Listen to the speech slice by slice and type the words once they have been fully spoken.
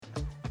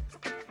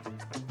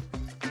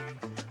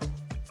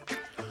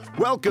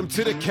Welcome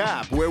to The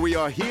Cap, where we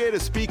are here to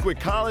speak with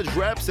college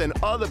reps and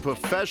other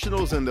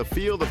professionals in the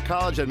field of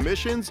college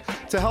admissions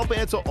to help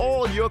answer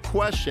all your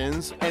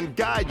questions and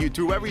guide you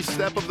through every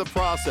step of the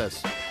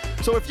process.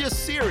 So if you're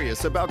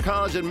serious about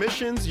college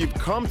admissions, you've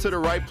come to the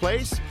right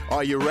place.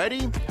 Are you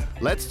ready?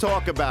 Let's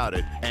talk about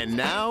it. And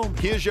now,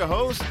 here's your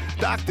host,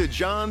 Dr.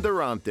 John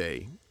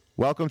Durante.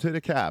 Welcome to The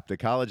Cap, the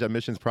College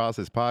Admissions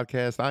Process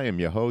Podcast. I am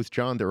your host,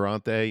 John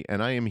Durante,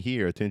 and I am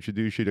here to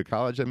introduce you to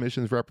college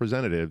admissions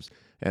representatives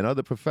and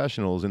other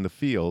professionals in the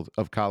field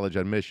of college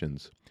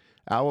admissions.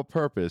 Our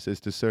purpose is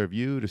to serve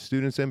you, the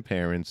students and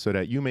parents, so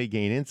that you may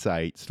gain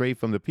insight straight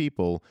from the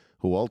people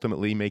who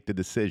ultimately make the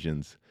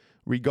decisions.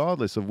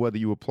 Regardless of whether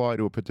you apply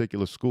to a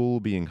particular school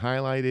being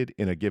highlighted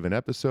in a given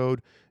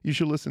episode, you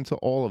should listen to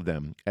all of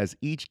them, as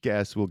each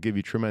guest will give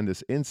you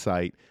tremendous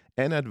insight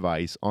and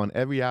advice on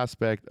every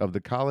aspect of the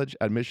college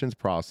admissions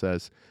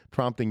process,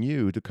 prompting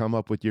you to come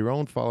up with your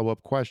own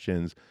follow-up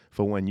questions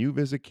for when you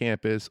visit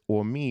campus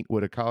or meet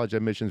with a college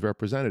admissions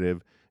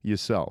representative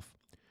yourself.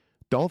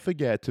 Don't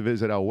forget to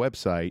visit our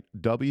website,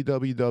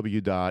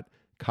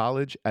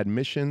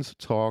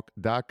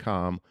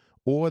 www.collegeadmissionstalk.com,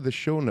 or the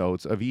show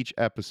notes of each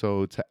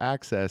episode to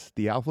access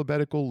the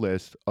alphabetical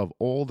list of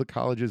all the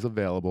colleges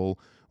available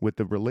with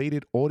the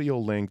related audio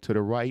link to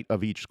the right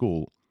of each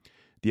school.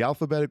 The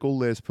alphabetical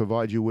list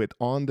provides you with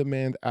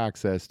on-demand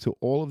access to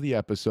all of the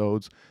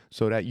episodes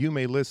so that you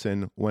may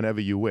listen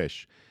whenever you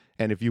wish.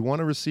 And if you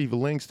want to receive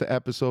links to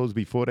episodes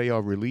before they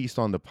are released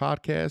on the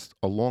podcast,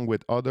 along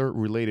with other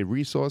related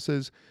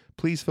resources,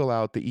 please fill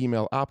out the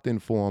email opt-in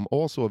form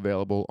also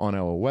available on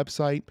our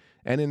website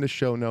and in the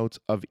show notes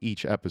of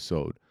each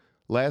episode.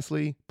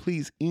 Lastly,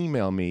 please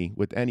email me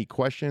with any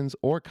questions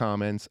or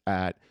comments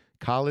at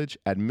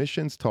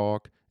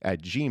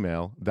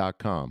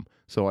collegeadmissionstalk@gmail.com.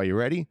 So are you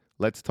ready?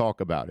 Let's talk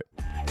about it.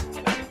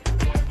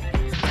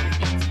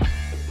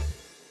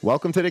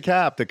 Welcome to The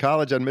Cap, the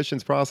College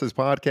Admissions Process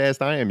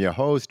Podcast. I am your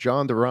host,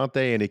 John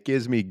Durante, and it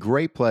gives me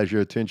great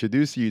pleasure to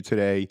introduce to you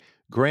today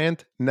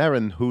Grant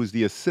Nerren, who's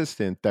the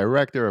Assistant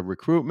Director of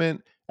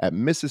Recruitment at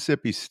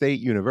Mississippi State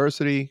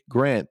University.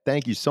 Grant,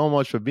 thank you so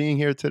much for being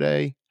here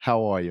today.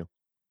 How are you?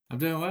 I'm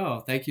doing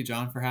well. Thank you,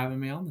 John, for having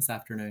me on this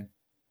afternoon.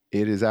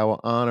 It is our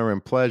honor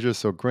and pleasure.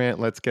 So, Grant,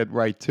 let's get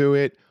right to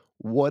it.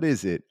 What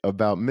is it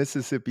about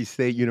Mississippi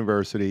State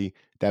University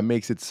that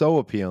makes it so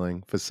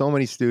appealing for so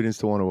many students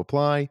to want to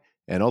apply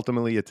and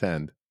ultimately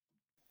attend?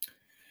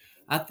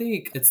 I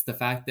think it's the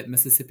fact that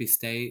Mississippi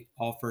State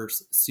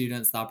offers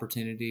students the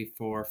opportunity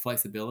for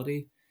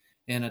flexibility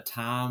in a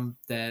time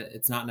that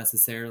it's not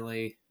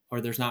necessarily,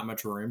 or there's not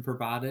much room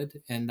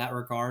provided in that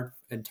regard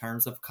in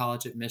terms of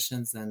college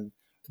admissions and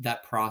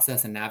that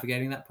process and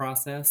navigating that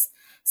process.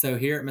 So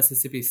here at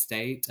Mississippi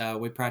State,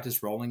 we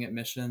practice rolling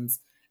admissions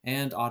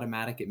and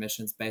automatic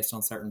admissions based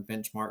on certain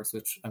benchmarks,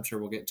 which I'm sure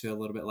we'll get to a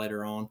little bit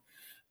later on.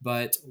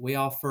 But we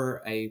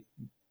offer a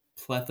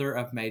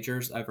plethora of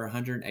majors, over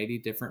 180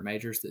 different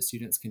majors that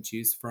students can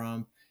choose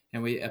from.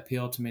 And we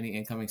appeal to many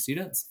incoming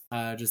students,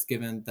 just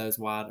given those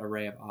wide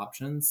array of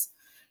options.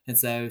 And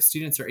so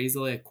students are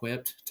easily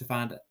equipped to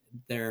find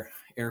their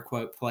air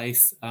quote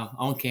place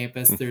on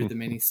campus through the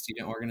many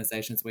student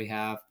organizations we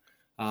have.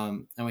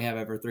 And we have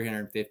over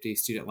 350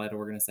 student-led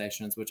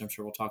organizations, which I'm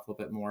sure we'll talk a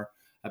little bit more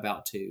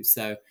about too.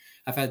 So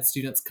I've had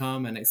students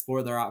come and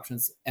explore their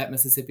options at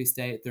Mississippi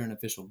State through an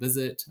official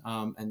visit,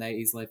 and they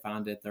easily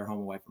find it their home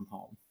away from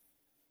home.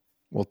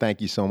 Well, thank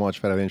you so much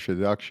for that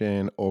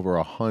introduction. Over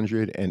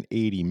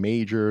 180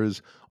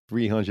 majors,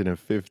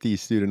 350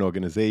 student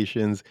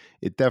organizations.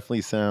 It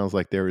definitely sounds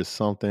like there is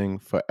something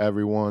for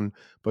everyone.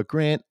 But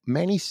Grant,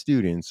 many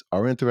students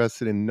are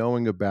interested in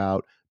knowing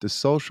about the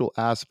social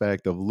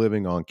aspect of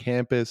living on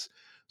campus.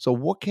 So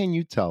what can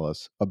you tell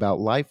us about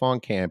life on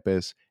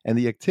campus and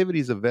the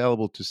activities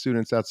available to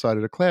students outside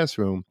of the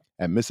classroom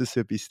at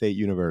Mississippi State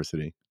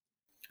University?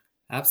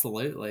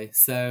 Absolutely.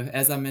 So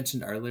as I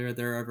mentioned earlier,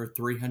 there are over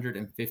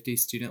 350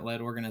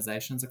 student-led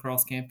organizations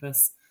across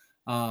campus.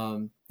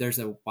 There's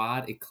a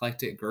wide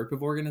eclectic group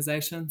of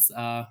organizations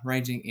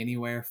ranging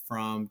anywhere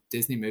from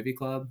Disney Movie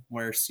Club,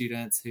 where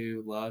students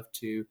who love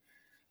to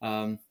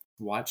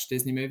watch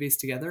Disney movies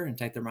together and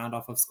take their mind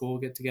off of school,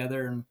 get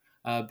together and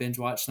binge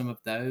watch some of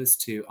those,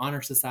 to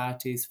honor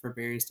societies for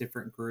various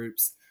different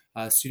groups,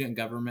 student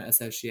government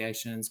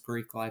associations,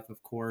 Greek life,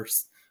 of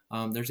course.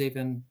 There's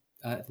even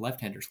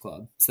Left-Handers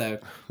Club. So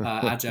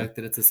I joke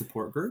that it's a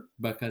support group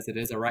because it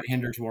is a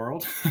right-handers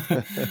world.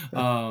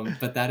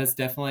 But that is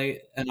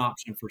definitely an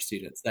option for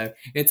students. So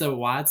it's a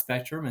wide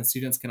spectrum, and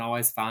students can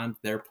always find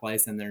their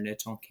place and their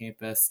niche on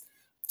campus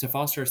to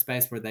foster a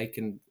space where they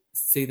can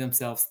see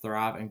themselves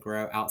thrive and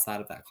grow outside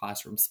of that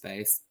classroom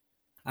space.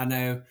 I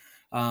know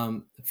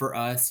for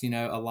us,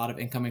 a lot of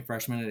incoming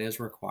freshmen, it is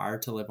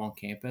required to live on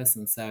campus.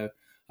 And so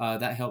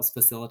that helps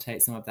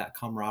facilitate some of that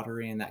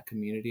camaraderie and that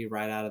community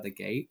right out of the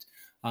gate.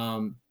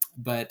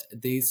 But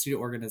these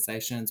student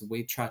organizations,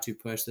 we try to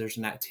push. There's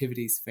an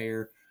activities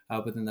fair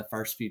within the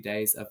first few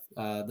days of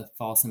the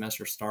fall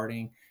semester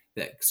starting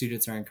that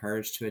students are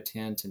encouraged to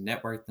attend to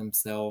network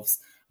themselves,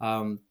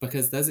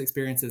 because those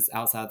experiences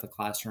outside the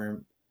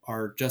classroom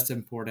are just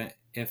important,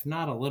 if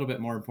not a little bit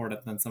more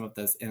important than some of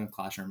those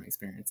in-classroom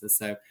experiences.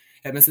 So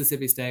at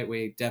Mississippi State,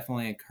 we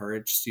definitely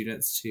encourage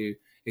students to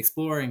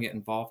explore and get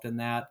involved in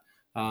that.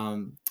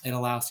 It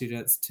allows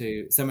students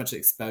to so much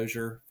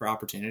exposure for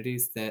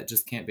opportunities that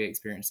just can't be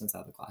experienced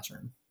inside the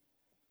classroom.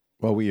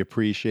 Well, we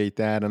appreciate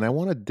that. And I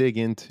want to dig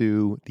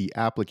into the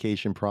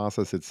application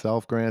process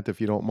itself, Grant, if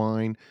you don't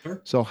mind.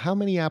 Sure. So, how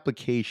many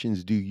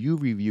applications do you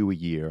review a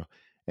year?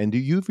 And do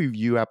you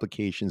review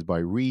applications by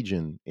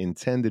region,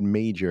 intended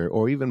major,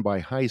 or even by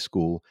high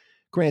school?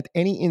 Grant,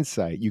 any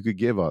insight you could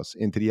give us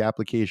into the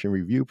application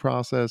review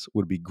process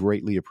would be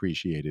greatly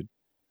appreciated.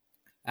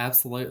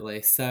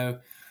 Absolutely. So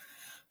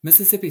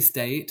Mississippi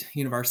State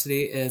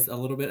University is a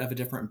little bit of a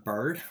different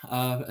bird,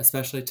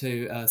 especially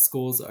to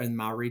schools in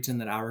my region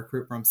that I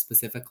recruit from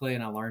specifically.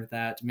 And I learned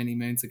that many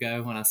moons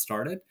ago when I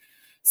started.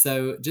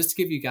 So, just to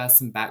give you guys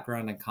some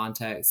background and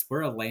context,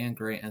 we're a land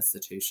grant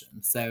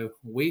institution. So,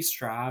 we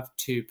strive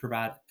to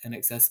provide an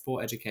accessible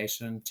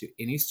education to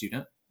any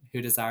student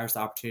who desires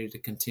the opportunity to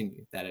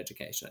continue that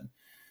education.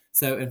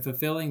 So, in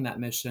fulfilling that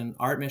mission,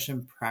 our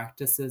admission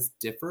practices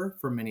differ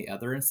from many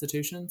other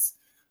institutions.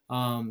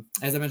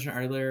 As I mentioned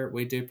earlier,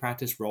 we do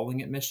practice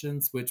rolling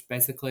admissions, which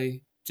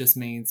basically just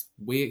means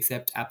we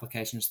accept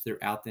applications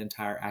throughout the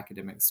entire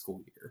academic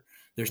school year.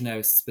 There's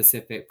no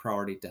specific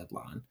priority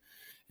deadline.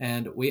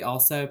 And we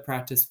also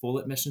practice full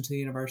admission to the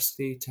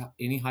university to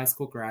any high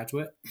school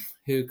graduate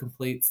who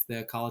completes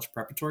the college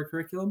preparatory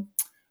curriculum,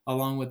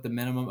 along with the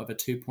minimum of a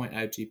 2.0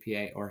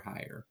 GPA or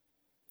higher.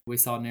 We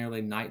saw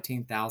nearly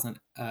 19,000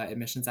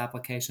 admissions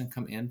application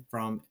come in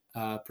from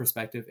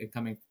prospective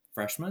incoming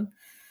freshmen.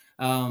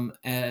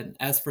 And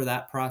as for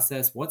that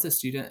process, once a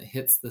student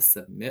hits the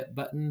submit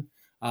button,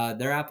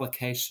 their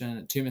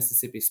application to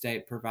Mississippi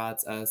State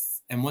provides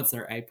us, and once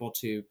they're able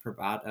to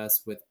provide us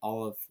with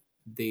all of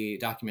the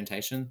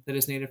documentation that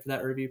is needed for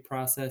that review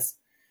process,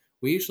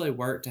 we usually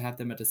work to have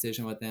them a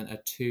decision within a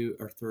 2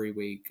 or 3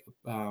 week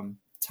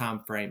time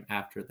frame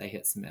after they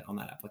hit submit on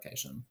that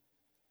application.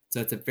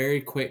 So it's a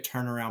very quick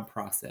turnaround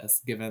process,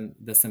 given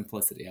the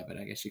simplicity of it,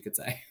 I guess you could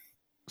say.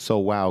 So,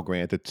 wow,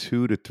 Grant, a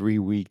 2 to 3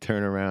 week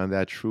turnaround,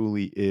 that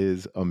truly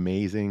is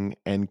amazing.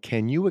 And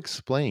can you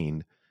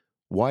explain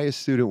why a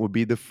student would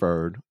be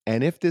deferred?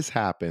 And if this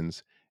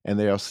happens and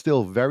they are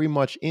still very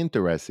much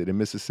interested in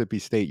Mississippi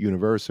State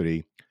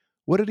University,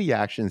 what are the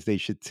actions they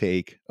should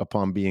take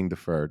upon being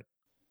deferred?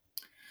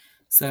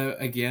 So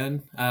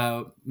again,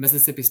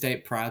 Mississippi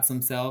State prides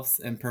themselves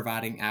in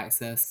providing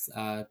access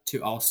to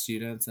all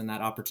students and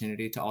that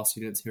opportunity to all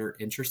students who are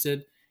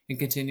interested in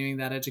continuing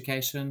that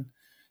education.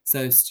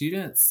 So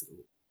students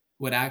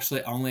would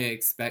actually only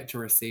expect to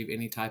receive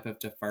any type of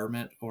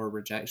deferment or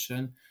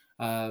rejection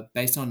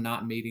based on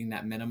not meeting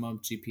that minimum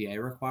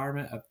GPA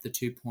requirement of the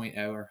 2.0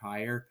 or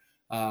higher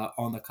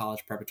on the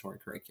college preparatory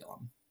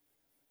curriculum.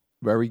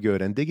 Very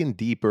good. And digging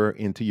deeper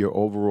into your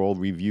overall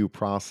review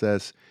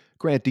process,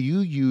 Grant, do you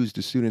use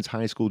the student's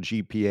high school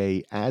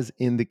GPA as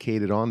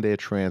indicated on their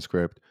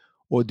transcript,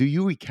 or do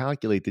you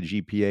recalculate the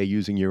GPA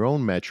using your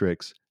own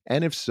metrics?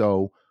 And if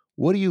so,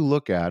 what do you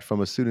look at from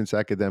a student's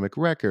academic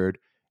record,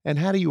 and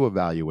how do you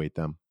evaluate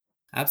them?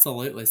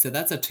 Absolutely. So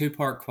that's a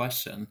two-part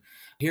question.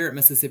 Here at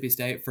Mississippi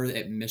State, for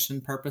admission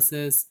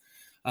purposes,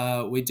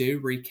 we do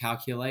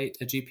recalculate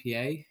a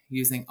GPA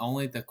using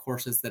only the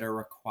courses that are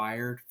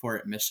required for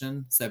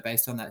admission. So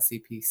based on that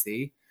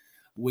CPC,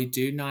 we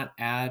do not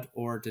add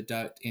or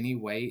deduct any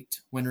weight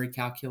when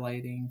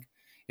recalculating.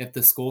 If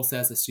the school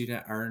says a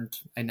student earned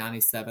a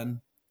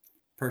 97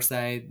 per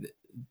se,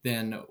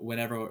 then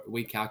whenever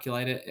we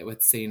calculate it, it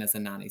was seen as a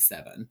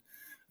 97.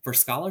 For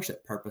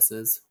scholarship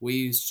purposes, we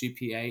use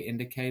GPA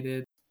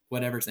indicated,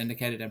 whatever's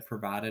indicated and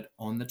provided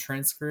on the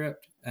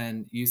transcript,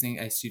 and using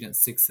a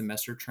student's 6th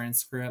semester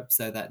transcript,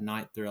 so that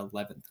 9th through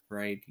 11th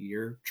grade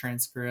year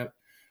transcript.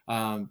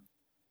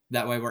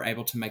 That way we're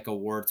able to make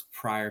awards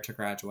prior to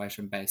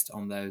graduation based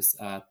on those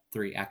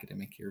 3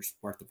 academic years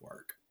worth of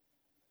work.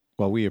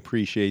 Well, we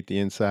appreciate the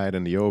insight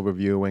and the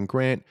overview. And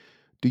Grant,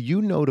 do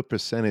you know the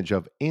percentage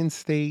of in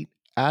state,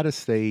 out of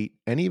state,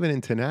 and even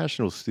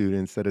international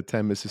students that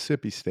attend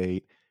Mississippi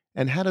State?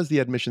 And how does the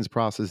admissions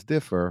process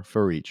differ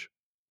for each?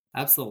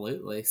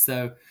 Absolutely.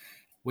 So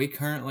we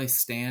currently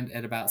stand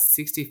at about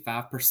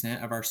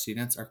 65% of our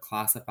students are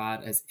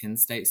classified as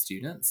in-state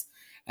students,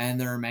 and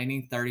the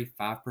remaining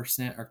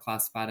 35% are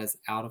classified as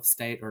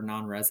out-of-state or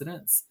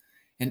non-residents.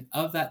 And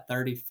of that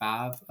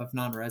 35 of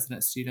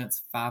non-resident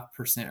students,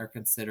 5% are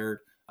considered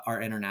our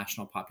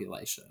international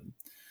population.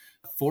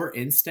 For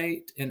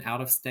in-state and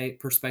out-of-state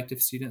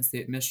prospective students,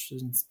 the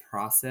admissions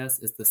process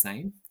is the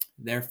same.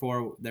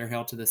 Therefore, they're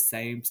held to the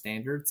same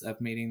standards of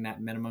meeting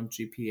that minimum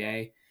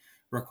GPA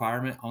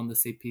requirement on the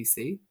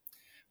CPC.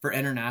 For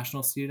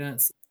international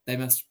students, they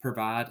must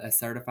provide a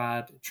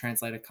certified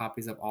translated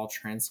copies of all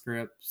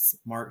transcripts,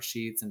 mark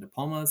sheets, and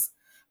diplomas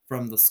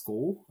from the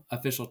school,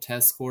 official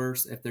test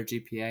scores if their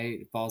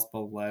GPA falls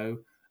below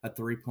a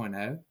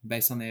 3.0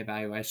 based on the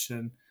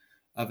evaluation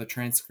of a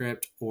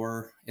transcript,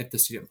 or if the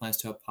student plans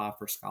to apply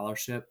for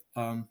scholarship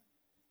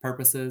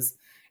purposes.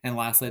 And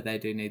lastly, they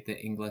do need the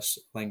English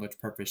language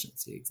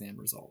proficiency exam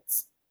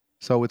results.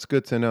 So it's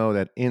good to know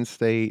that in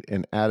state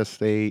and out of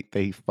state,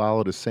 they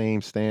follow the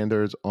same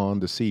standards on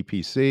the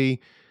CPC.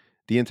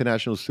 The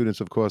international students,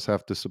 of course,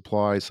 have to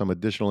supply some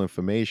additional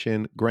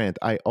information. Grant,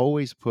 I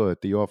always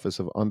put the Office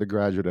of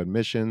Undergraduate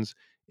Admissions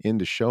in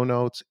the show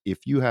notes.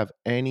 If you have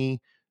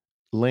any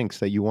links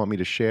that you want me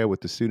to share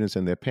with the students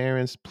and their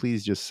parents,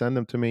 please just send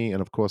them to me.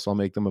 And of course, I'll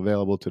make them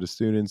available to the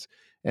students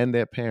and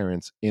their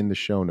parents in the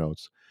show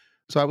notes.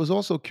 So I was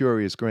also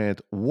curious,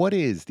 Grant, what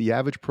is the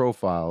average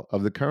profile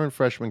of the current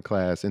freshman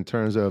class in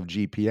terms of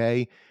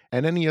GPA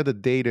and any other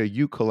data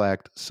you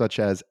collect, such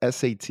as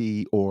SAT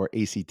or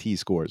ACT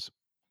scores?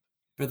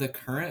 For the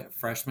current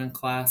freshman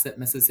class at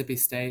Mississippi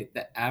State,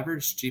 the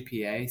average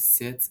GPA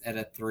sits at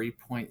a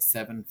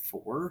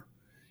 3.74,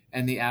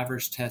 and the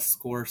average test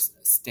scores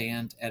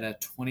stand at a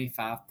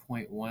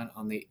 25.1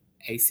 on the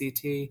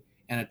ACT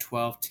and a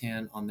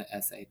 1210 on the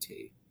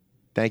SAT.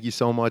 Thank you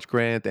so much,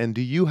 Grant. And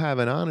do you have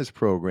an honors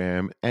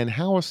program? And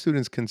how are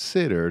students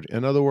considered?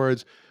 In other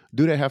words,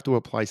 do they have to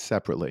apply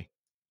separately?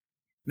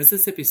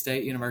 Mississippi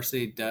State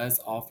University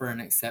does offer an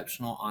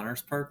exceptional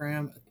honors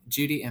program,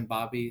 Judy and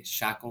Bobby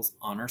Shackles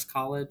Honors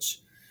College.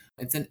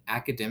 It's an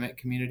academic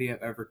community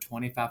of over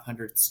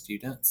 2,500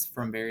 students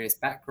from various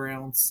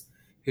backgrounds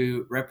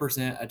who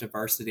represent a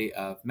diversity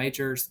of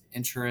majors,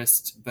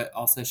 interests, but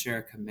also share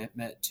a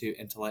commitment to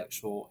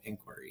intellectual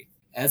inquiry.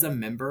 As a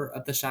member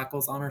of the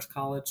Shackles Honors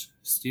College,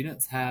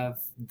 students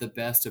have the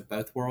best of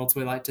both worlds,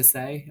 we like to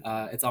say.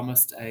 It's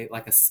almost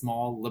like a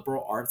small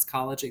liberal arts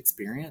college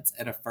experience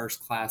at a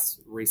first-class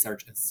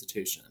research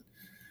institution.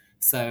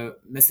 So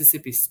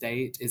Mississippi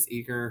State is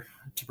eager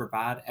to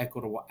provide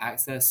equitable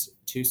access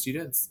to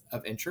students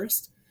of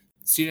interest.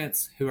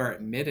 Students who are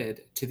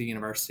admitted to the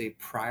university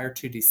prior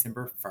to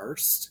December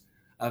 1st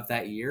of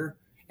that year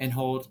and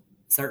hold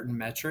certain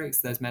metrics.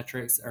 Those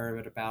metrics are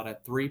at about a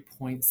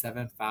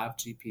 3.75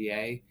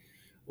 GPA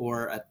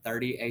or a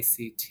 30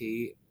 ACT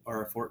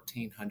or a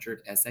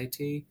 1400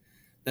 SAT.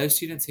 Those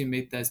students who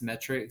meet those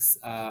metrics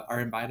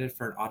are invited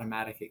for an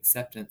automatic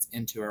acceptance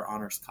into our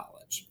honors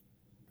college.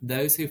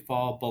 Those who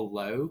fall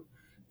below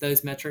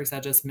those metrics I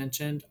just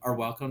mentioned are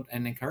welcomed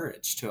and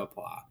encouraged to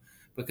apply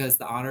because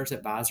the Honors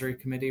Advisory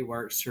Committee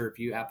works to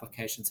review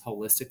applications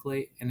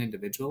holistically and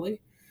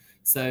individually.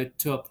 So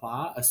to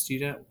apply, a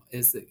student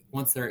is,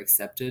 once they're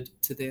accepted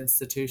to the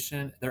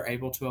institution, they're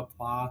able to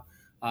apply.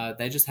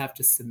 They just have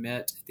to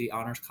submit the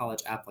Honors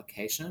College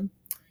application.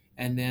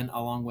 And then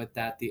along with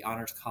that, the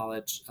Honors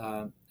College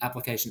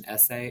application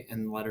essay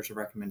and letters of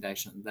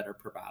recommendation that are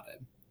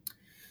provided.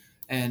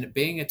 And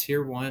being a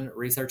Tier 1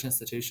 research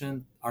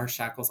institution, our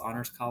Shackles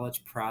Honors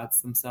College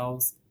prides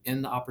themselves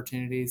in the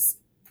opportunities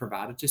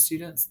provided to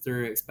students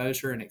through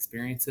exposure and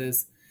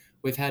experiences.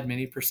 We've had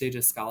many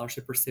prestigious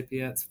scholarship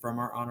recipients from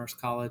our Honors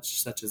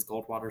College, such as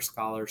Goldwater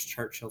Scholars,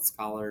 Churchill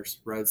Scholars,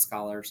 Rhodes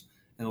Scholars,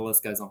 and the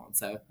list goes on.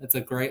 So it's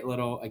a great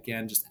little,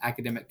 again, just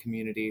academic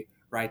community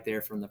right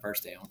there from the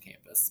first day on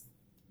campus.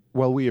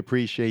 Well, we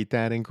appreciate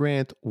that. And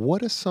Grant,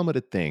 what are some of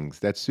the things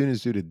that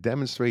students do to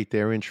demonstrate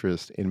their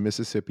interest in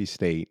Mississippi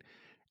State?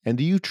 And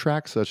do you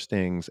track such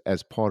things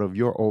as part of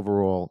your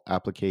overall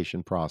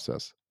application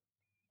process?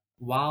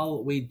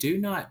 While we do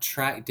not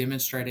track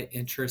demonstrated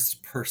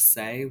interest per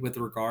se with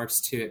regards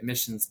to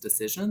admissions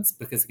decisions,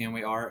 because again,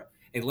 we are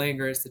a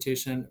land-grant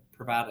institution,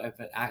 provide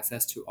open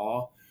access to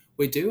all,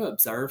 we do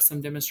observe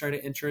some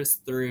demonstrated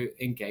interest through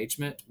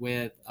engagement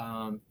with,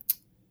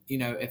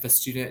 if a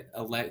student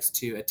elects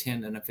to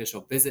attend an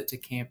official visit to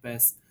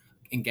campus,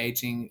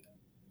 engaging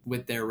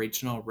with their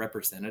regional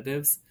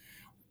representatives.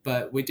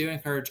 But we do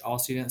encourage all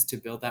students to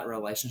build that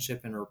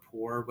relationship and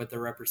rapport with their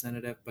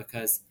representative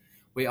because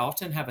we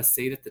often have a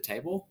seat at the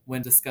table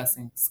when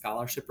discussing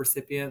scholarship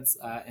recipients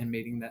and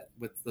meeting that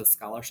with the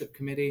scholarship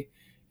committee,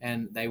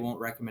 and they want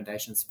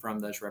recommendations from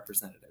those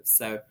representatives.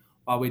 So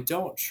while we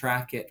don't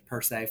track it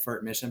per se for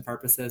admission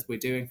purposes, we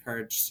do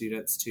encourage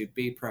students to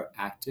be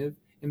proactive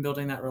in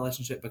building that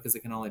relationship because it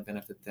can only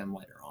benefit them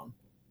later on.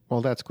 Well,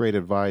 that's great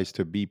advice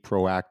to be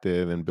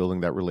proactive in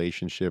building that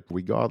relationship,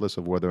 regardless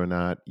of whether or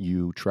not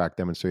you track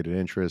demonstrated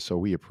interest. So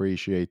we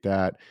appreciate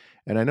that.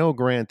 And I know,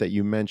 Grant, that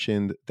you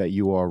mentioned that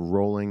you are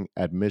rolling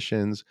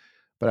admissions,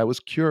 but I was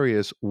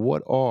curious,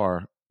 what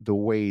are the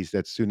ways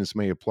that students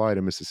may apply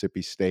to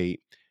Mississippi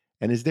State?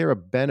 And is there a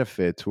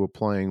benefit to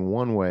applying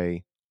one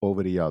way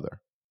over the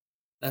other?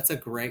 That's a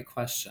great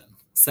question.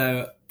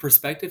 So,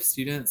 prospective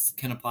students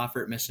can apply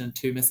for admission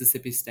to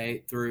Mississippi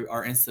State through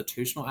our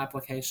institutional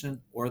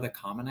application or the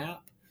Common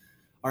App.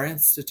 Our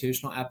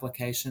institutional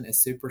application is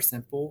super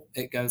simple.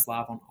 It goes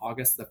live on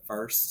August the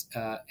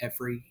 1st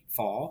every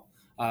fall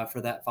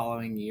for that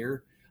following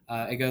year.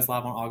 It goes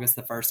live on August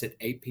the 1st at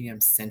 8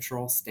 p.m.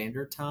 Central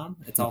Standard Time.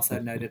 It's also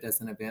noted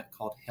as an event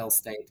called Hail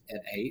State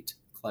at 8.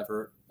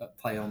 Clever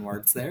play on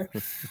words there.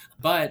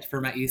 But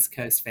for my East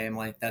Coast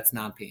family, that's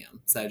 9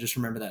 p.m. So just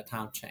remember that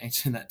time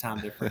change and that time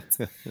difference.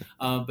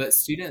 But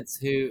students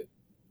who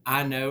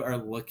I know are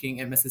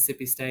looking at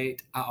Mississippi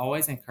State, I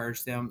always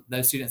encourage them,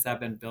 those students that I've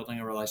been building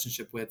a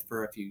relationship with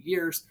for a few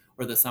years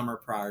or the summer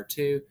prior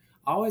to,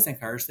 I always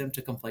encourage them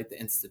to complete the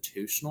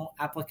institutional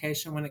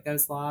application when it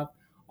goes live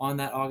on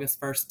that August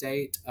 1st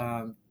date,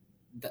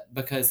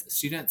 because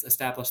students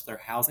establish their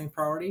housing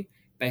priority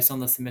based on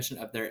the submission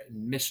of their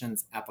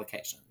admissions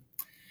application.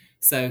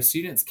 So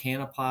students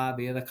can apply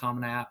via the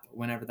Common App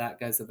whenever that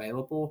goes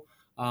available.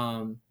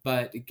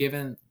 But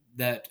given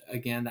that,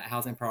 again, that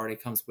housing priority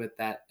comes with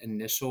that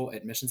initial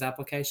admissions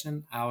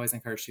application, I always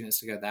encourage students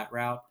to go that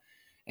route.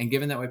 And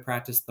given that we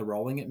practice the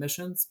rolling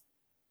admissions,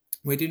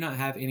 we do not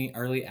have any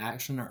early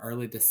action or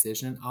early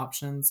decision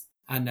options.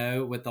 I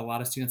know with a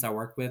lot of students I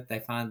work with, they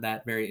find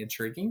that very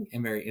intriguing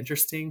and very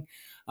interesting,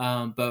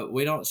 but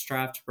we don't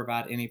strive to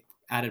provide any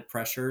added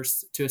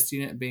pressures to a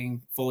student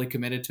being fully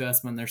committed to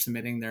us when they're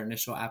submitting their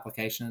initial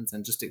applications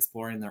and just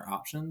exploring their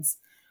options.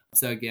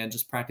 So again,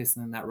 just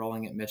practicing that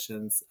rolling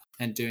admissions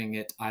and doing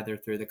it either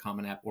through the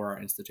Common App or our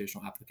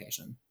institutional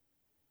application.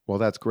 Well,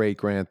 that's great,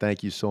 Grant.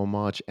 Thank you so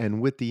much. And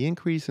with the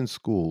increase in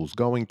schools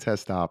going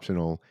test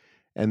optional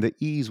and the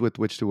ease with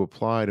which to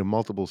apply to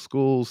multiple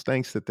schools,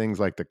 thanks to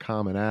things like the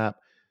Common App,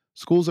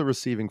 schools are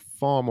receiving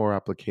far more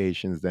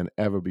applications than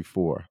ever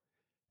before.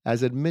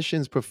 As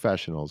admissions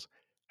professionals,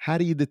 how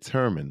do you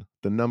determine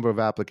the number of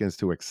applicants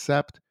to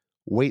accept,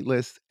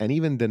 waitlist, and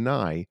even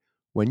deny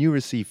when you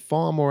receive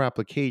far more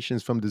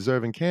applications from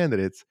deserving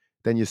candidates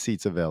than your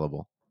seats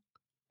available?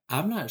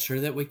 I'm not sure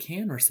that we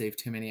can receive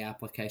too many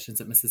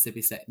applications at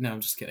Mississippi State. No,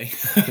 I'm just kidding.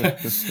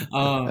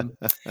 um,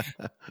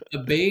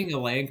 Being a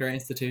land grant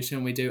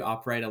institution, we do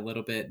operate a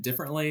little bit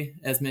differently,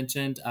 as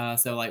mentioned.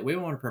 So, like, we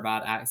want to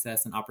provide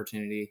access and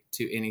opportunity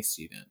to any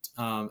student.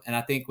 And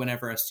I think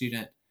whenever a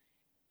student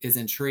is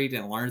intrigued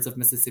and learns of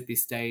Mississippi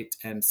State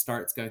and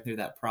starts going through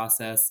that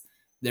process,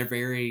 they're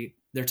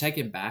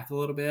taken back a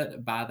little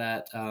bit by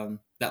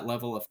that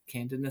level of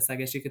candidness, I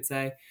guess you could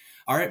say.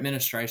 Our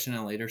administration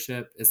and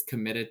leadership is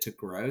committed to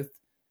growth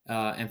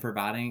and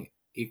providing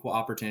equal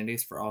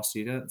opportunities for all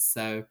students.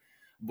 So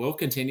we'll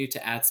continue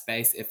to add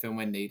space if and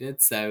when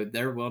needed. So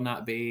there will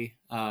not be,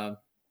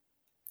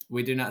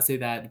 we do not see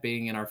that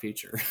being in our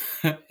future,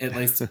 at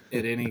least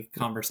at any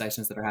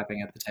conversations that are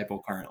happening at the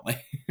table currently.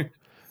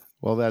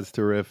 Well, that's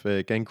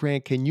terrific. And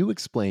Grant, can you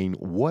explain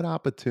what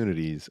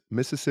opportunities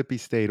Mississippi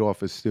State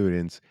offers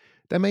students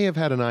that may have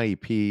had an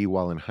IEP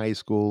while in high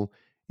school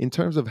in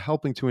terms of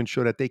helping to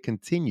ensure that they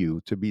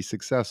continue to be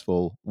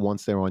successful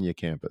once they're on your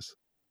campus?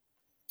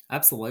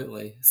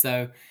 Absolutely.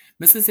 So,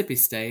 Mississippi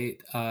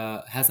State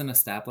has an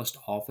established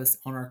office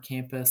on our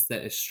campus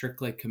that is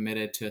strictly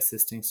committed to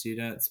assisting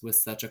students with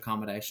such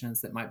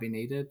accommodations that might be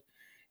needed.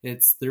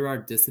 It's through our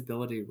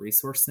Disability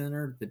Resource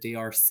Center, the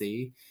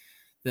DRC.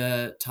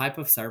 The type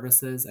of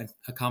services and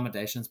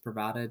accommodations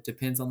provided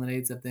depends on the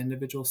needs of the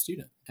individual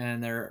student,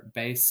 and they're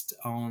based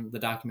on the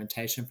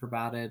documentation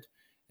provided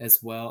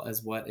as well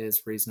as what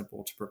is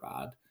reasonable to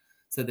provide.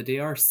 So the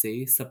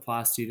DRC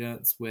supplies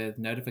students with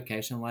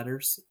notification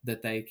letters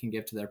that they can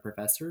give to their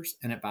professors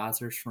and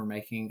advisors for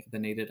making the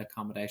needed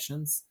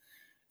accommodations.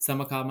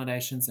 Some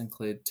accommodations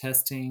include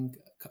testing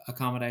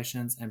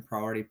accommodations and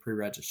priority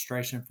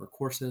pre-registration for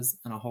courses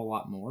and a whole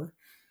lot more.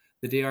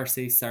 The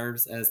DRC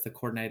serves as the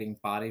coordinating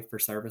body for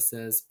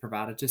services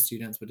provided to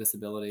students with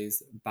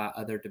disabilities by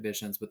other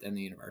divisions within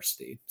the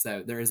university.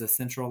 So there is a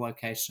central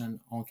location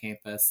on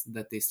campus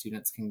that these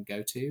students can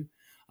go to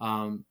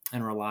and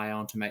rely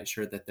on to make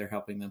sure that they're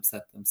helping them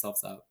set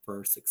themselves up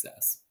for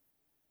success.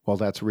 Well,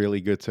 that's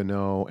really good to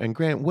know. And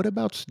Grant, what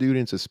about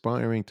students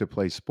aspiring to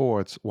play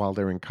sports while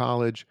they're in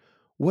college?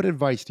 What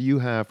advice do you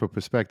have for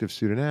prospective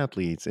student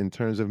athletes in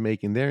terms of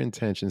making their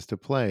intentions to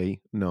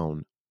play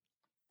known?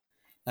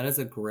 That is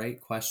a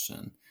great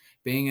question.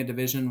 Being a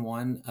Division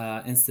One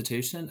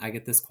institution, I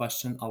get this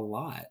question a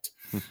lot.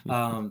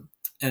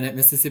 And at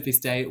Mississippi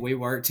State, we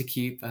work to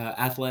keep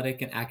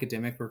athletic and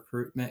academic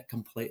recruitment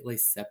completely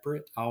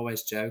separate. I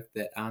always joke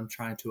that I'm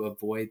trying to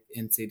avoid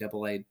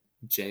NCAA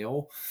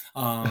jail.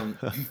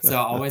 So I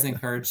always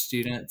encourage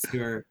students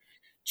who are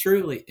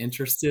truly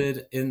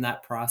interested in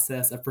that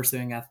process of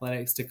pursuing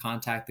athletics to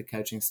contact the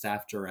coaching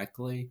staff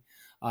directly.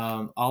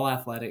 All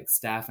athletic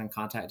staff and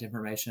contact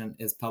information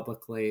is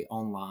publicly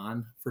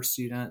online for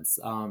students,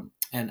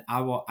 and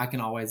I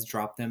can always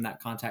drop them that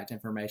contact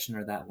information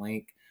or that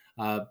link.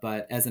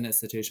 But as an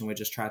institution, we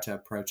just try to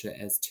approach it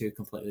as two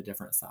completely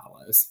different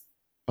silos.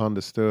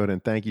 Understood.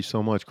 And thank you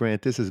so much,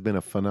 Grant. This has been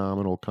a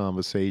phenomenal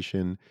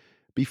conversation.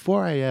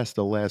 Before I ask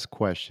the last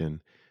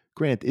question,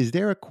 Grant, is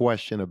there a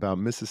question about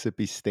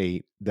Mississippi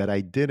State that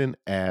I didn't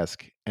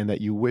ask and that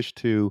you wish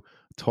to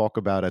talk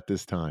about at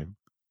this time?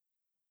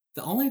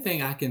 The only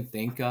thing I can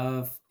think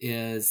of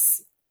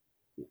is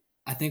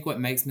I think what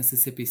makes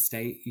Mississippi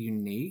State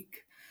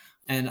unique,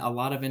 and a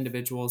lot of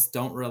individuals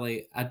don't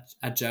really,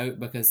 I joke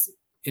because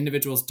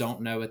individuals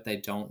don't know what they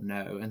don't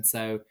know. And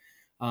so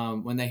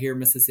when they hear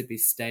Mississippi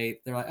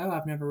State, they're like, oh,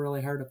 I've never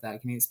really heard of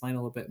that. Can you explain a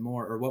little bit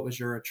more? Or what was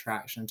your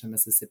attraction to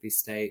Mississippi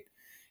State?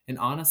 And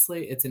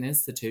honestly, it's an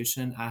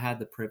institution. I had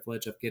the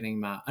privilege of getting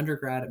my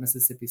undergrad at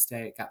Mississippi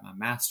State, got my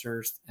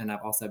master's, and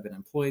I've also been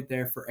employed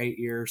there for 8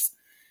 years.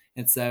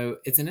 And so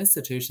it's an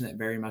institution that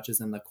very much is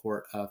in the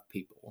court of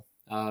people.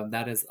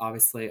 That is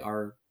obviously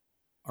our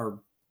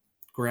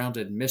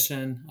grounded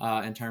mission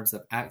in terms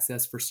of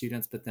access for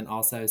students, but then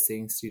also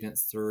seeing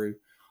students through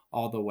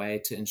all the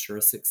way to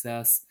ensure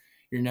success.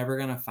 You're never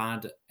going to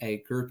find a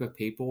group of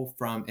people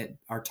from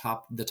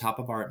the top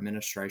of our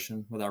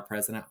administration with our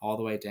president all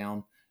the way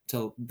down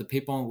to the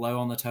people low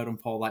on the totem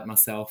pole like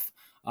myself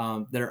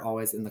that are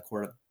always in the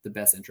court of the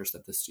best interest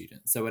of the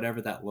student. So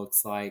whatever that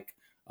looks like,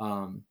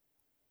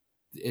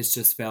 it's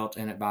just felt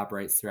and it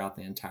vibrates throughout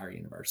the entire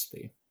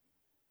university.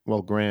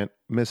 Well, Grant,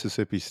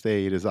 Mississippi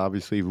State is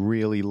obviously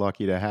really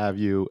lucky to have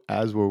you,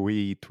 as were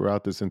we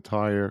throughout this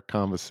entire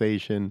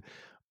conversation.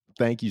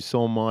 Thank you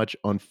so much.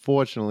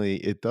 Unfortunately,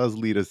 it does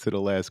lead us to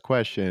the last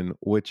question,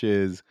 which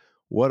is,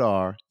 what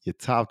are your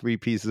top 3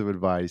 pieces of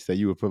advice that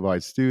you would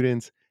provide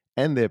students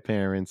and their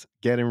parents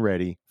getting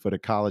ready for the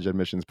college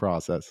admissions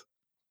process?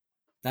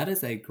 That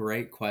is a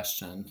great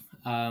question.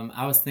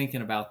 I was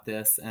thinking about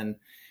this, and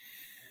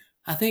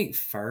I think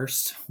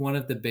first, one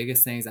of the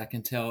biggest things I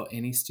can tell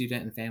any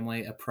student and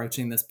family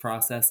approaching this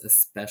process,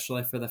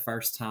 especially for the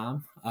first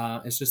time,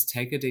 is just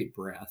take a deep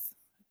breath.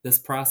 This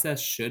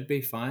process should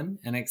be fun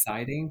and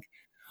exciting.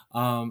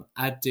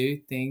 I do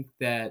think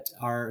that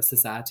our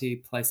society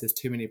places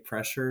too many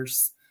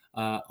pressures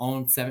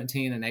on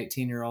 17 and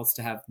 18-year-olds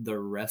to have the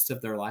rest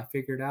of their life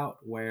figured out,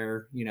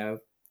 where,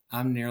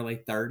 I'm nearly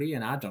 30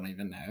 and I don't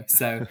even know.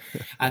 So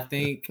I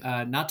think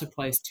not to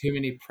place too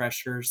many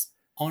pressures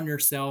on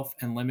yourself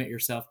and limit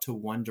yourself to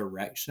one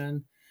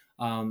direction.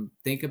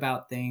 Think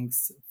about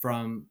things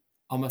from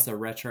almost a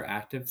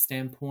retroactive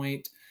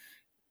standpoint.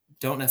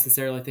 Don't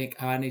necessarily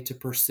think, I need to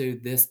pursue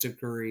this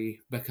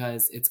degree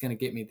because it's going to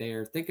get me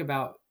there. Think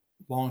about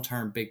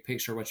long-term, big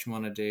picture, what you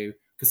want to do,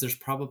 because there's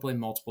probably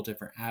multiple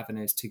different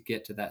avenues to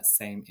get to that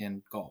same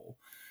end goal.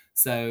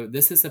 So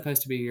this is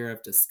supposed to be a year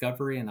of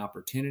discovery and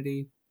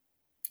opportunity.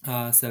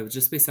 So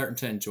just be certain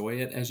to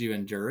enjoy it as you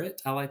endure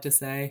it, I like to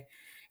say.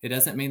 It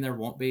doesn't mean there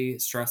won't be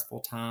stressful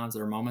times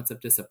or moments of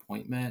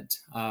disappointment,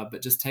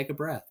 but just take a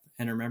breath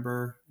and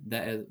remember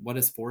that what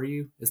is for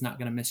you is not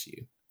going to miss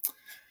you.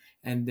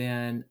 And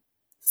then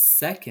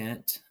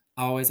second,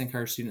 I always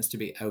encourage students to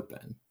be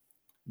open.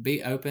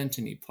 Be open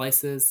to new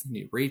places,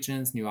 new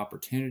regions, new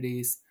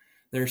opportunities.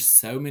 There's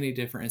so many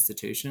different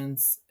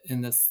institutions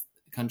in this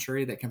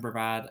country that can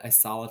provide a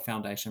solid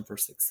foundation for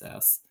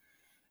success.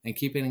 And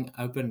keeping an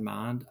open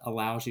mind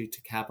allows you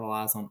to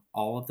capitalize on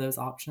all of those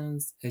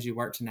options as you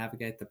work to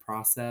navigate the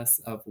process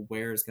of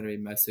where is going to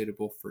be most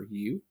suitable for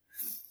you.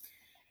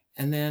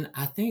 And then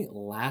I think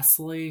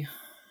lastly,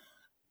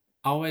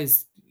 I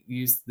always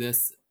use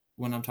this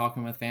when I'm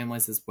talking with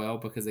families as well,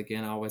 because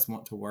again, I always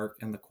want to work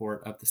in the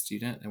court of the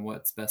student and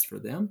what's best for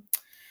them.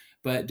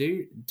 But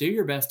do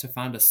your best to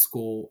find a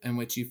school in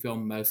which you feel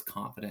most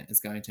confident is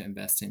going to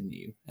invest in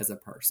you as a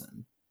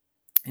person.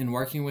 In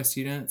working with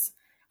students,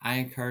 I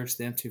encourage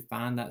them to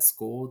find that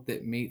school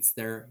that meets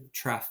their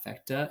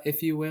trifecta,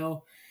 if you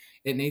will.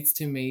 It needs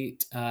to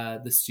meet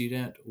the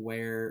student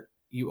where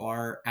you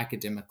are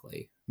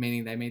academically,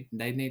 meaning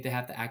they need to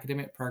have the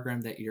academic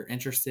program that you're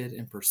interested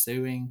in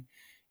pursuing.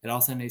 It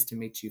also needs to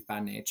meet you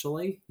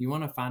financially. You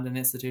want to find an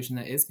institution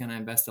that is going to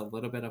invest a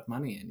little bit of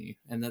money in you,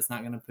 and that's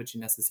not going to put you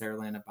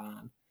necessarily in a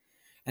bind.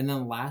 And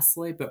then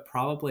lastly, but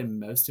probably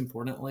most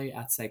importantly,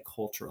 I'd say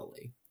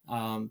culturally.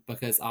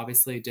 Because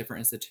obviously different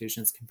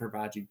institutions can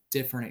provide you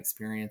different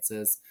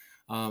experiences.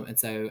 And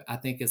so I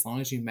think as long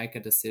as you make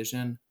a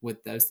decision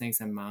with those things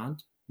in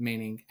mind,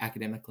 meaning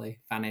academically,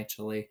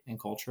 financially, and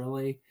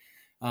culturally,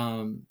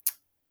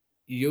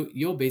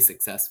 you'll be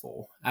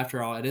successful.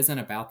 After all, it isn't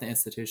about the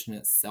institution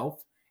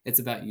itself. It's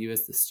about you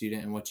as the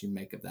student and what you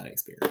make of that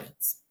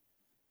experience.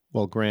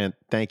 Well, Grant,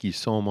 thank you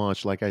so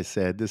much. Like I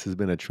said, this has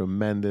been a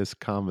tremendous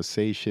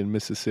conversation.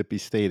 Mississippi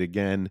State,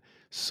 again,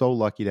 so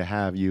lucky to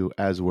have you,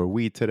 as were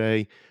we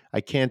today.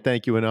 I can't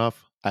thank you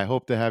enough. I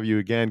hope to have you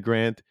again,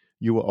 Grant.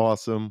 You were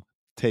awesome.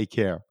 Take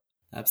care.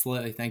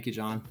 Absolutely. Thank you,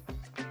 John.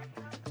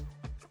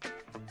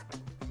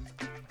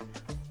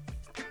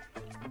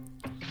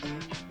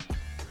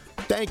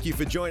 Thank you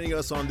for joining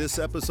us on this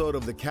episode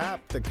of The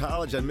CAP, the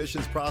College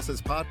Admissions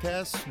Process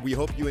Podcast. We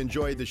hope you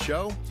enjoyed the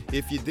show.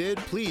 If you did,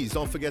 please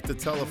don't forget to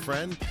tell a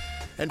friend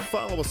and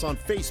follow us on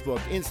Facebook,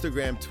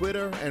 Instagram,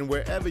 Twitter, and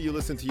wherever you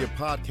listen to your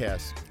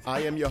podcasts.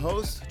 I am your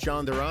host,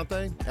 John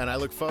Durante, and I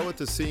look forward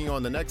to seeing you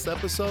on the next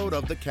episode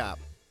of The CAP.